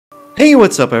Hey,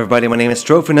 what's up everybody, my name is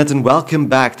Trophinet and welcome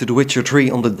back to The Witcher 3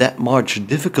 on the Dead March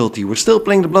difficulty. We're still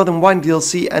playing the Blood and Wine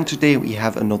DLC and today we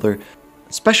have another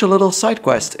special little side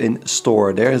quest in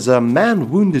store. There's a man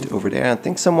wounded over there and I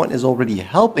think someone is already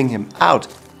helping him out.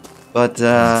 But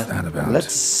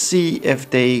let's see if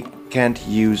they can't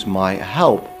use my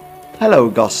help.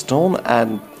 Hello Gaston,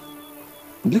 and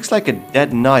it looks like a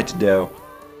dead knight though.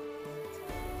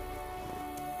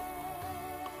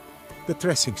 The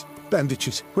dressings,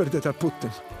 bandages, where did I put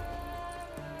them?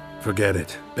 Forget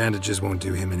it. Bandages won't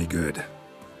do him any good.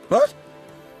 What?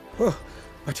 Oh,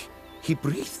 but he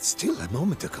breathed still a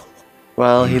moment ago.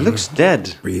 Well, he looks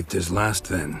dead. Breathed his last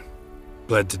then.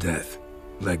 Bled to death.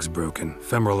 Legs broken.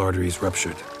 Femoral arteries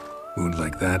ruptured. Wound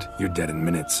like that, you're dead in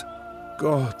minutes.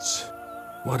 Gods.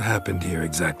 What happened here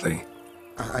exactly?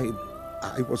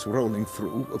 I was rolling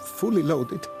through, fully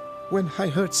loaded, when I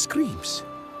heard screams.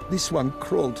 This one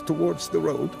crawled towards the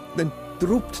road, then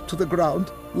drooped to the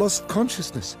ground, lost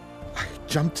consciousness. I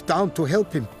jumped down to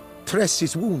help him, dress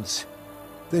his wounds.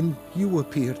 Then you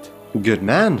appeared. Good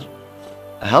man.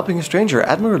 Helping a stranger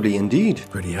admirably indeed.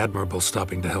 Pretty admirable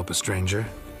stopping to help a stranger.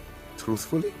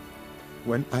 Truthfully,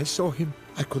 when I saw him,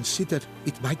 I considered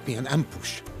it might be an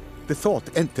ambush. The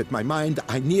thought entered my mind,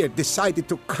 I near decided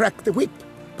to crack the whip.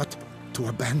 But to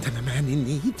abandon a man in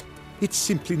need, it's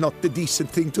simply not the decent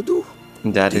thing to do.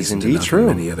 That is Decent indeed enough true.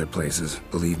 in many other places,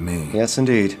 believe me. Yes,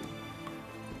 indeed.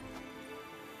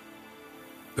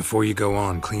 Before you go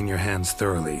on, clean your hands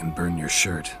thoroughly and burn your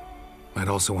shirt. Might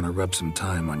also want to rub some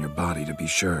thyme on your body to be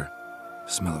sure.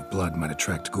 Smell of blood might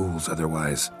attract ghouls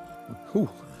otherwise. Who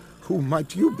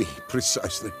might you be,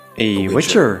 precisely? A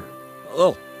Witcher.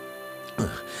 Oh.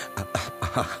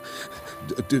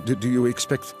 Do you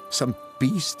expect some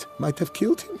beast might have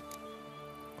killed him?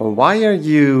 Why are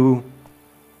you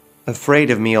afraid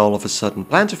of me all of a sudden?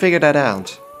 Plan to figure that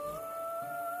out.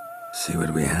 See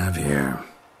what we have here.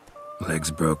 Legs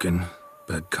broken,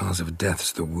 but cause of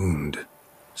death's the wound.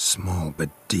 Small but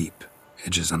deep,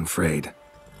 edges unfrayed.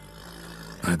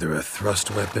 Either a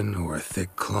thrust weapon or a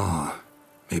thick claw.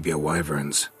 Maybe a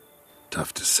wyvern's.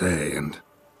 Tough to say, and...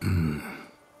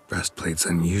 breastplate's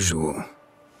unusual.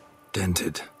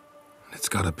 Dented. It's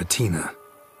got a patina.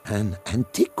 An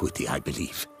antiquity, I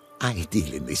believe. I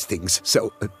deal in these things,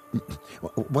 so...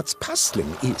 what's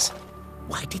puzzling is,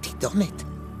 why did he done it?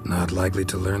 Not likely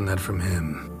to learn that from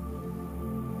him.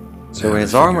 So Never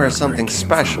his armor figure is out where it something came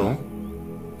special.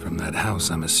 From that house,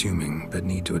 I'm assuming, but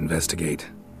need to investigate.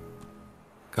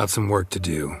 Got some work to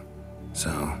do.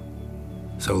 So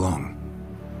long.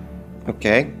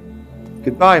 Okay.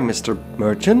 Goodbye, Mr.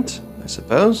 Merchant, I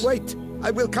suppose. Wait, I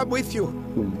will come with you.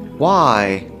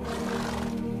 Why?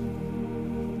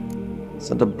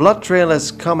 So the blood trail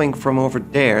is coming from over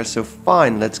there, so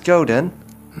fine, let's go then.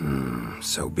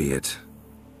 So be it.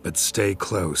 But stay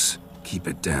close, keep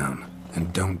it down,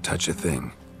 and don't touch a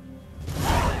thing.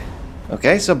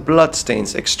 Okay, so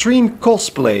bloodstains. Extreme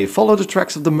cosplay. Follow the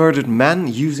tracks of the murdered man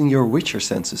using your Witcher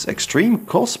senses. Extreme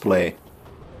cosplay.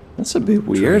 That's a bit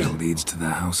weird. Trail leads to the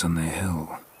house on the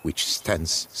hill. Which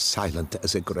stands silent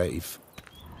as a grave.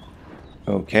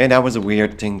 Okay, that was a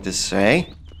weird thing to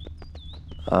say.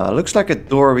 Looks like a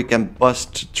door we can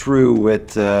bust through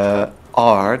with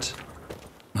art.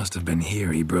 Must have been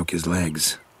here he broke his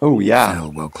legs. Oh yeah.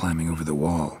 Fell while climbing over the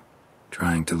wall.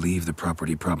 Trying to leave the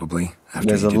property probably. After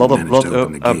There's he a didn't lot of manage blood to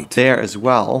open the up gate. there as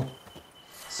well.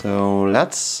 So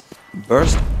let's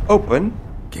burst open.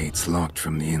 Gate's locked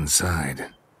from the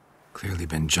inside. Clearly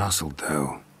been jostled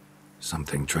though.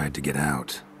 Something tried to get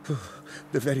out.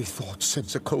 The very thought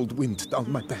sends a cold wind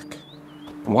down my back.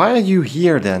 Why are you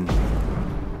here then?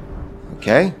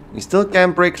 Okay, we still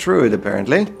can't break through it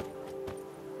apparently.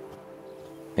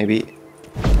 Maybe...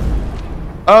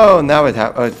 Oh, now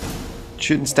it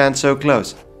shouldn't stand so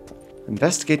close.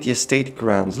 Investigate the estate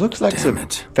grounds. Looks like Damn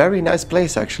it's a it. very nice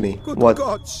place actually. Good What?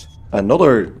 gods!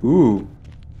 Another... Ooh.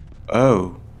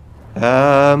 Oh.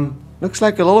 Looks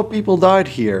like a lot of people died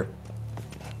here.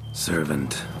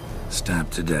 Servant.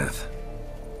 Stabbed to death.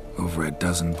 Over a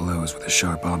dozen blows with a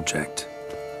sharp object.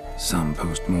 Some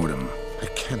post-mortem. I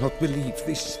cannot believe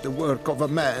this is the work of a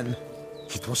man.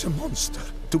 It was a monster,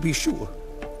 to be sure.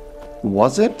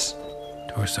 Was it?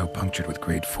 Torso punctured with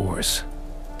great force.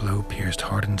 Blow pierced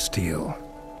hardened steel.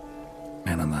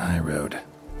 Man on the high road.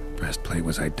 Breastplate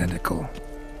was identical.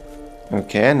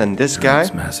 Okay, and then this guy.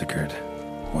 Giants massacred.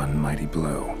 One mighty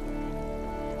blow.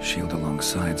 Shield along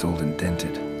sides old and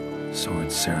dented.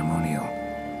 Sword ceremonial.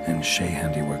 And Shea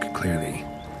handiwork clearly.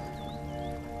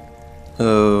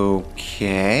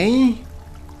 Okay.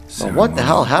 Well, what the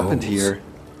hell happened Ceremonial here?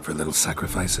 For little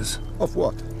sacrifices? Of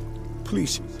what?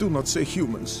 Please, do not say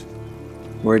humans.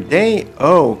 Were they...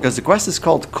 Oh, because the quest is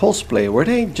called Cosplay. Were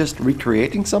they just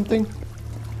recreating something?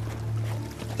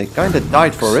 They kind of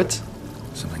died for it.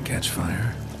 Something catch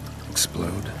fire,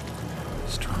 explode,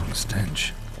 strong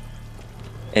stench.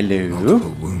 Hello?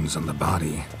 Multiple wounds on the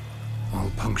body.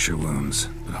 All puncture wounds,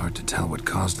 but hard to tell what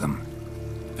caused them.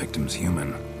 Victim's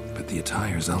human, but the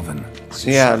attire's elven. So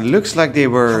yeah, it looks like they How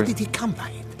were... did he come by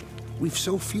it? We've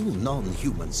so few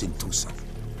non-humans in Tucson.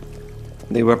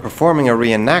 They were performing a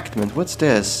reenactment. What's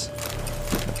this?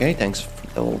 Okay, thanks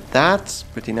for all that.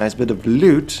 Pretty nice bit of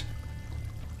loot.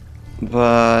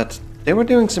 But they were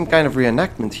doing some kind of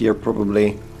reenactment here,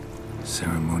 probably.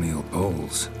 Ceremonial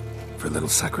bowls for little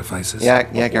sacrifices. Yeah,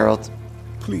 Geralt.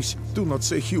 Please, do not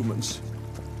say humans.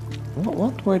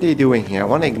 What were they doing here? I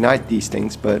want to ignite these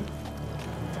things, but...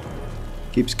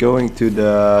 Keeps going to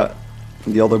the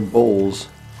other bowls.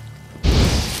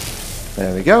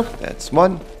 There we go. That's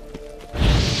one.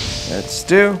 That's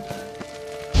two.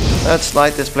 Let's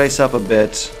light this place up a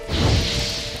bit.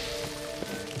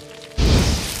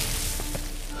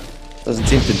 Doesn't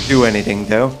seem to do anything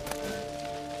though.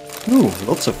 Ooh,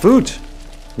 lots of food.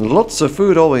 Lots of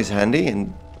food always handy,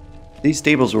 and these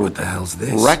tables were What the hell's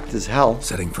this? wrecked as hell.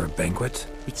 Setting for a banquet?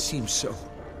 It seems so.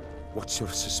 What's your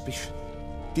suspicion?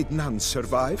 Did none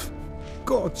survive?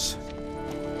 Gods.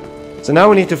 So now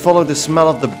we need to follow the smell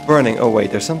of the burning. Oh wait,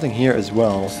 there's something here as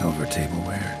well. Silver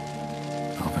tableware.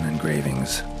 Elven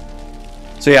engravings.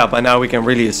 So yeah, by now we can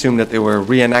really assume that they were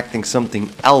reenacting something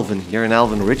elven here, an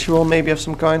elven ritual maybe of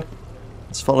some kind.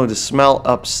 Let's follow the smell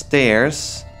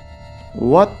upstairs.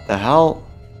 What the hell?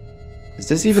 Is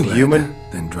this even Fled, human?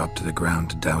 Then dropped to the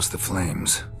ground to douse the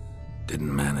flames.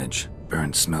 Didn't manage.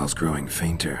 Burnt smells growing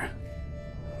fainter.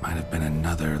 Might have been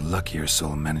another luckier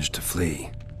soul managed to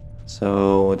flee.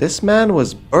 So this man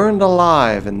was burned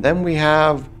alive, and then we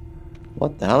have...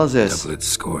 What the hell is this? Doublet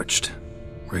scorched.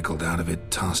 Wriggled out of it,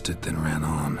 tossed it, then ran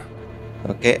on.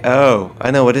 Okay, oh,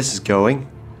 I know where this is going.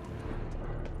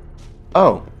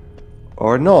 Oh,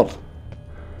 or not.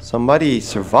 Somebody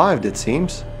survived, it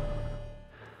seems.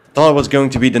 Thought it was going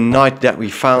to be the knight that we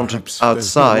found Perhaps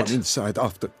outside. there's no one inside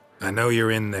after. I know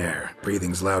you're in there.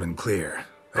 Breathing's loud and clear.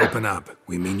 Open up.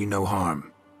 We mean you no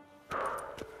harm.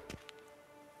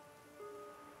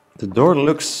 The door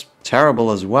looks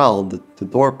terrible as well, the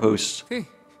doorpost.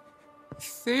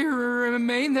 They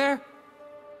remain there?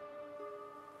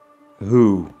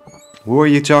 Who? Who are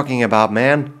you talking about,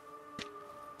 man?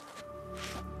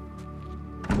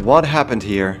 What happened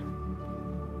here?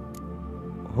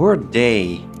 Who are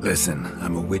they? Listen,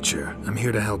 I'm a witcher. I'm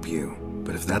here to help you.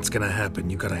 But if that's gonna happen,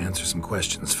 you gotta answer some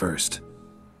questions first.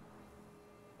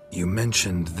 You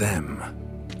mentioned them.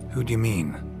 Who do you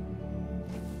mean?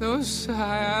 Those,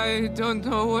 I don't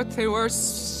know what they were.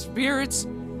 Spirits.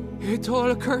 It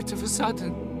all occurred of a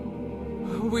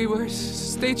sudden. We were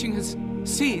staging a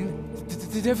scene,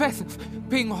 the death of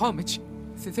paying homage.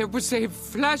 There was a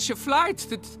flash of light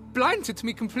that blinded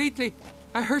me completely.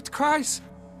 I heard cries,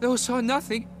 though saw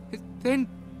nothing. Then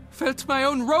felt my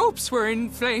own robes were in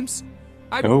flames.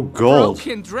 I broke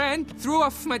and ran, threw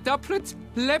off my doublet,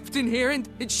 leapt in here, and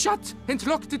it shut and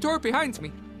locked the door behind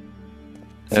me.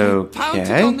 Okay.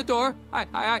 Pounded on the door.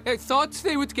 I thought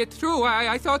they would get through.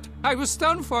 I thought I was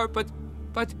done for, but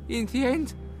in the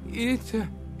end,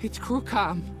 it grew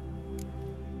calm.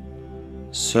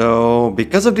 So,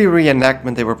 because of the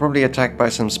reenactment, they were probably attacked by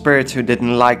some spirits who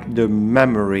didn't like the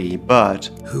memory, but...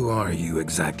 Who are you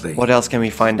exactly? What else can we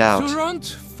find out? Durant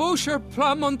Faucher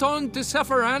Plamondon de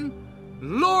Safaran,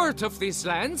 Lord of these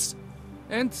lands,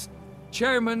 and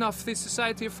Chairman of the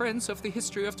Society of Friends of the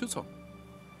History of Tucson.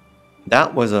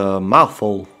 That was a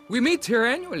mouthful. We meet here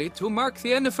annually to mark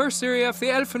the anniversary of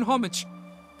the Elfin Homage,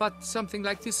 but something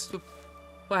like this,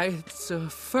 why, it's a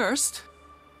first.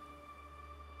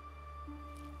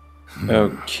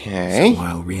 Okay. So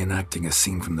while reenacting a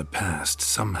scene from the past,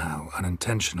 somehow,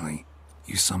 unintentionally,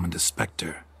 you summoned a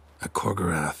specter, a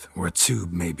Korgorath, or a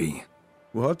tube, maybe.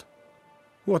 What?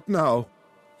 What now?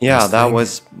 Yeah, This that thing?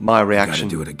 was my You reaction.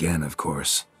 gotta do it again, of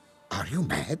course. Are you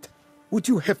mad? Would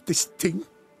you have this thing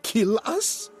kill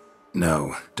us?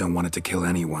 No, don't want it to kill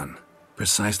anyone.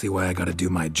 Precisely why I gotta do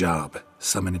my job.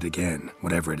 Summon it again,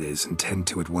 whatever it is, and tend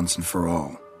to it once and for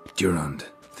all. Durand,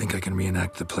 think I can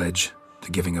reenact the pledge? The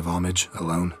giving of homage,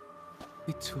 alone?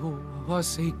 It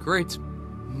was a great,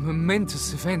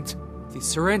 momentous event. The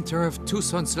surrender of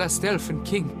Tucson's last elfin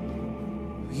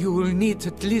king. You will need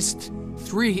at least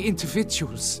 3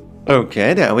 individuals.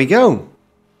 Okay, there we go.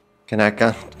 Can I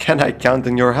count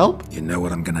on your help? You know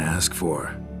what I'm gonna ask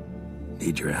for.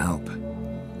 Need your help.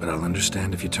 But I'll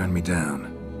understand if you turn me down.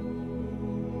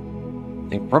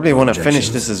 They probably want to finish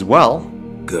Objections? this as well.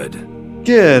 Good.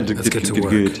 Good. Let's Good, get to good,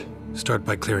 work. good. Start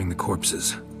by clearing the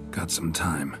corpses. Got some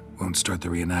time. Won't start the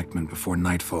reenactment before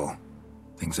nightfall.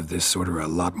 Things of this sort are a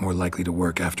lot more likely to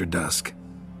work after dusk.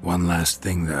 One last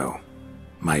thing, though.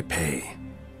 My pay.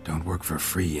 Don't work for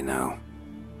free, you know.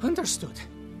 Understood.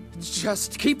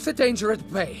 Just keep the danger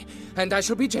at bay, and I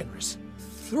shall be generous.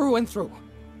 Through and through.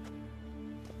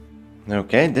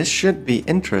 Okay, this should be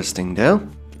interesting though.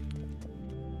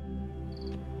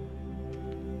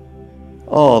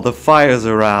 Oh, the fires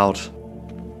are out.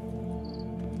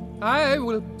 I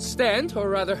will stand, or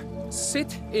rather,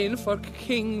 sit in for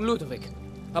King Ludovic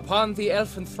upon the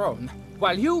elfin throne,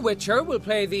 while you, Witcher, will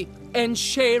play the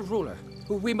Enche ruler,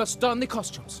 who we must don the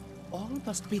costumes. All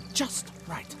must be just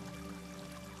right.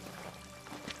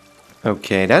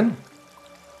 Okay then.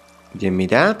 Give me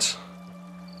that.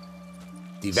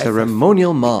 The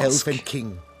Ceremonial The mask. elven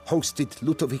king hosted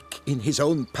Ludovic in his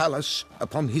own palace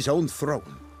upon his own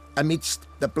throne, amidst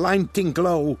the blinding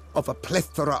glow of a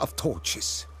plethora of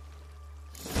torches.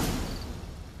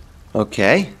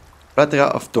 Okay. Plethora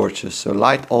of torches, so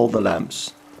light all the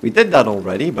lamps. We did that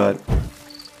already, but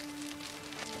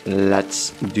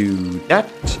let's do that.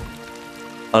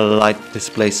 I'll light this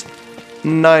place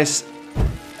nice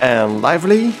and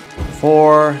lively.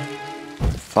 4,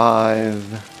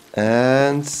 5,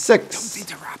 and 6.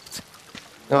 Don't interrupt.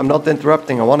 No, I'm not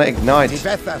interrupting. I want to ignite.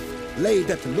 Tivethaf laid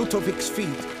at Ludovic's feet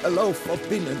a loaf of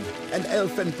binnen and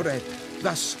elfin bread,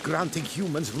 thus granting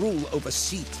humans rule over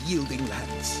seed-yielding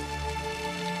lands.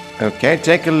 Okay,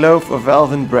 take a loaf of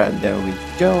elven bread. There we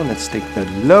go. Let's take the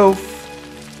loaf.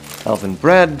 Elven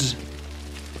bread.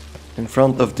 In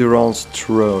front of Duran's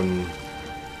throne.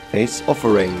 Face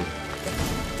offering.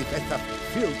 Tivethaf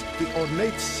filled the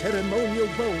ornate ceremonial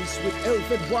bowls with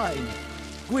elven wine.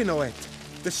 Gwinoet,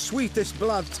 the sweetest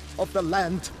blood of the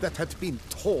land that had been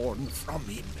torn from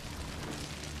him.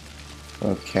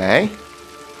 Okay.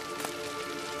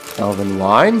 Elven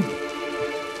wine.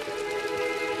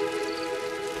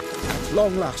 At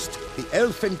long last, the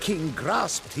elfin king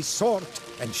grasped his sword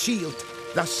and shield,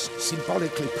 thus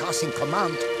symbolically passing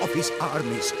command of his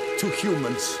armies to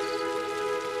humans.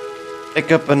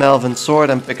 Pick up an elven sword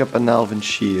and pick up an elven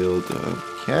shield.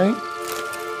 Okay.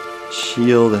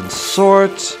 Shield and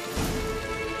sword.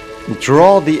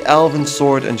 Draw the elven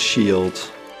sword and shield.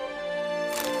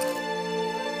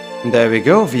 There we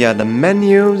go. Via the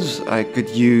menus, I could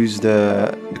use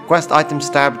the quest items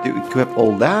tab to equip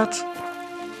all that.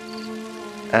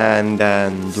 And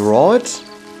then draw it.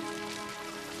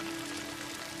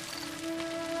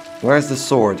 Where's the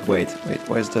sword? Wait,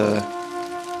 where's the...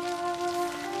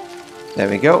 There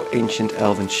we go, ancient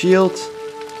elven shield.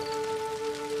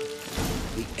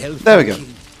 The elfin There we go.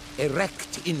 king,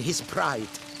 erect in his pride,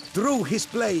 drew his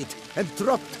blade and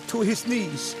dropped to his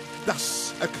knees,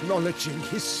 thus acknowledging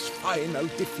his final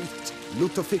defeat.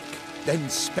 Ludovic then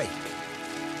spake.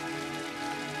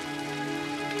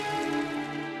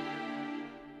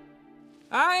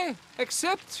 I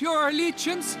accept your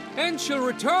allegiance and shall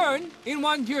return in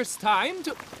 1 year's time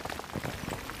to...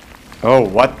 Oh,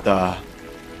 what the...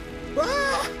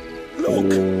 Ah! Look!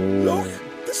 Look!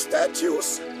 The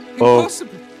statues!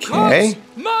 Impossible. Okay.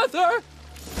 God's mother!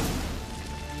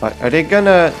 Are they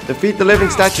gonna defeat the living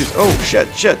statues? Oh, shit.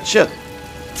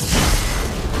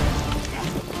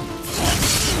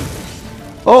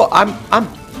 Oh, I'm...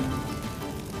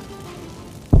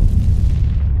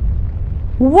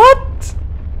 What?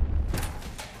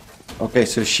 Okay,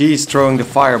 so she's throwing the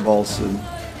fireballs.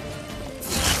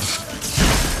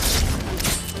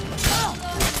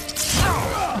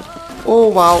 Oh,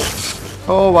 wow.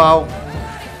 Oh, wow.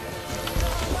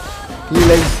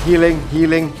 Healing.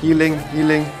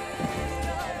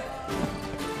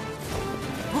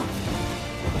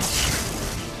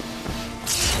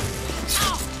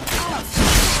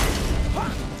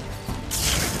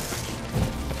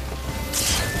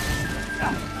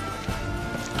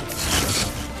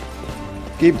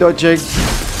 Keep dodging.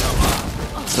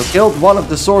 So killed one of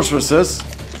the sorceresses.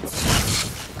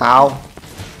 Ow.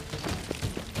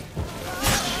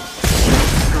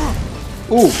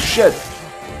 Oh shit.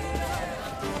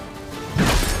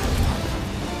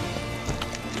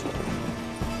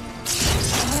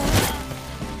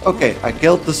 Okay, I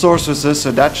killed the sorceresses,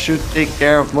 so that should take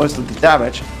care of most of the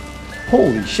damage.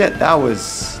 Holy shit, that was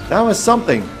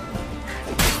something.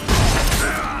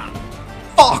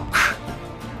 Fuck!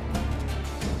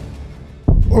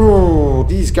 Oh,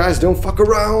 these guys don't fuck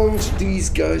around. These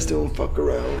guys don't fuck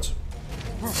around.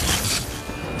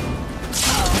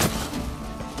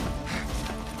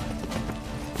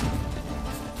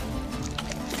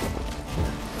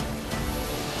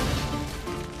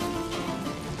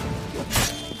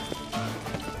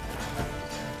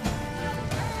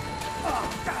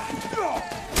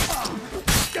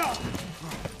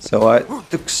 So I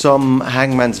took some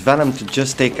Hangman's Venom to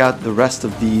just take out the rest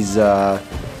of these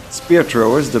spear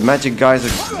throwers. The magic guys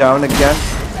are down again.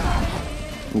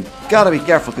 You gotta be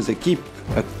careful because they keep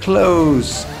a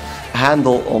close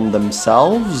handle on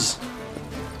themselves.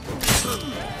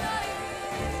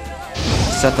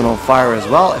 Set them on fire as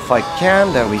well if I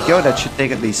can. There we go. That should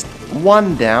take at least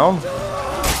one down.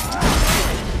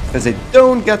 Because they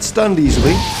don't get stunned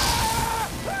easily.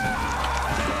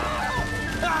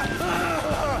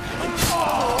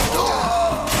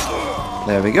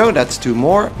 There we go. That's two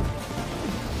more.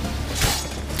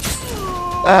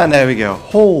 And there we go.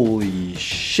 Holy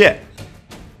shit.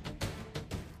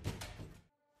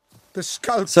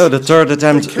 So the third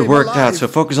attempt worked out. So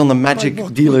focus on the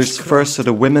magic dealers first. So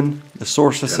the women, the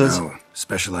sorceresses. Dunno.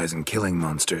 Specialize in killing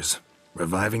monsters.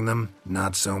 Reviving them,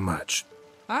 not so much.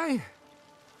 I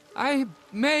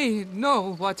may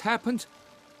know what happened.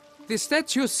 The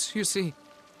statues, you see,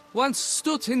 once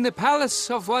stood in the palace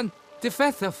of one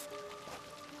Defethov.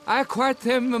 I acquired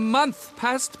them a month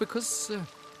past because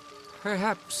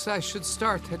perhaps I should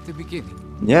start at the beginning.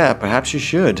 Yeah, perhaps you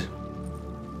should.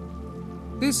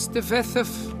 This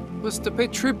Defethov was to pay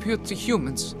tribute to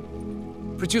humans,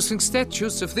 producing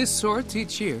statues of this sort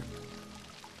each year.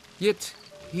 Yet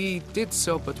he did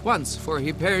so but once, for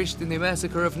he perished in the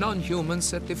massacre of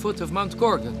non-humans at the foot of Mount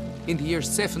Gorgon in the year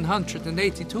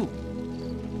 782.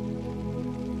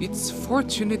 It's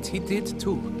fortunate he did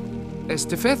too, as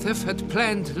Defethov had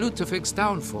planned Ludovic's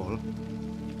downfall,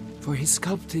 for he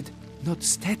sculpted not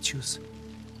statues,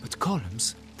 but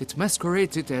columns that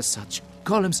masqueraded as such,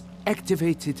 columns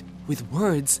activated with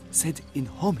words said in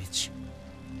homage.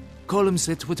 Columns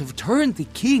that would have turned the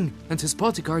king and his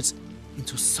bodyguards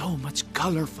into so much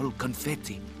colorful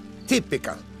confetti.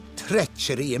 Typical.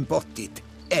 Treachery embodied.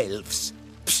 Elves.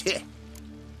 Psheh.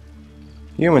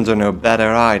 Humans are no better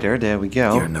either. There we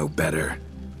go. You're no better.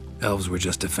 Elves were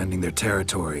just defending their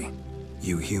territory.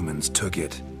 You humans took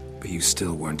it, but you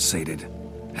still weren't sated.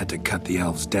 Had to cut the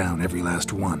elves down, every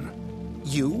last one.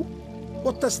 You?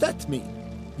 What does that mean?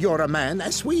 You're a man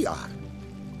as we are.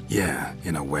 Yeah,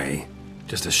 in a way.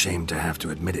 Just ashamed to have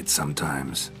to admit it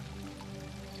sometimes.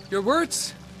 Your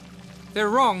words? They're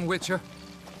wrong, Witcher.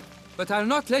 But I'll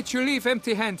not let you leave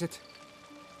empty-handed.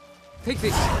 Take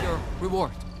this, your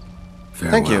reward.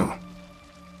 Farewell. Thank you.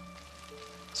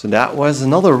 So that was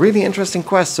another really interesting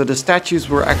quest. So the statues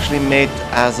were actually made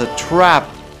as a trap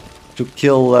to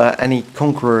kill any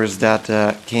conquerors that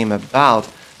came about,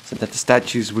 so that the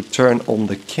statues would turn on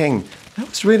the king. That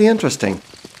was really interesting.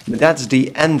 But that's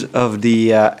the end of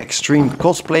the extreme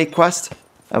cosplay quest.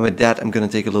 And with that, I'm going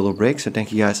to take a little break. So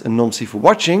thank you guys enormously for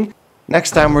watching.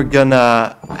 Next time we're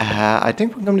gonna, I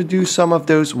think we're going to do some of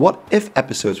those what if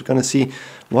episodes. We're going to see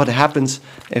what happens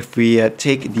if we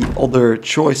take the other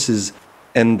choices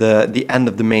in the end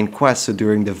of the main quest. So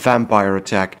during the vampire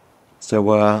attack.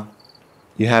 So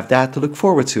you have that to look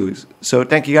forward to. So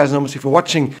thank you guys enormously for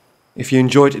watching. If you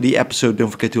enjoyed the episode,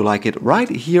 don't forget to like it right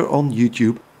here on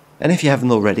YouTube. And if you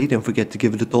haven't already, don't forget to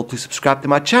give it a thought to subscribe to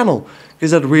my channel,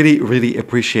 because I'd really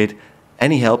appreciate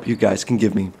any help you guys can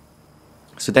give me.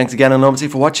 So thanks again enormously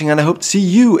for watching, and I hope to see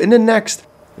you in the next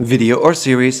video or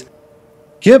series.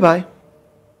 Goodbye.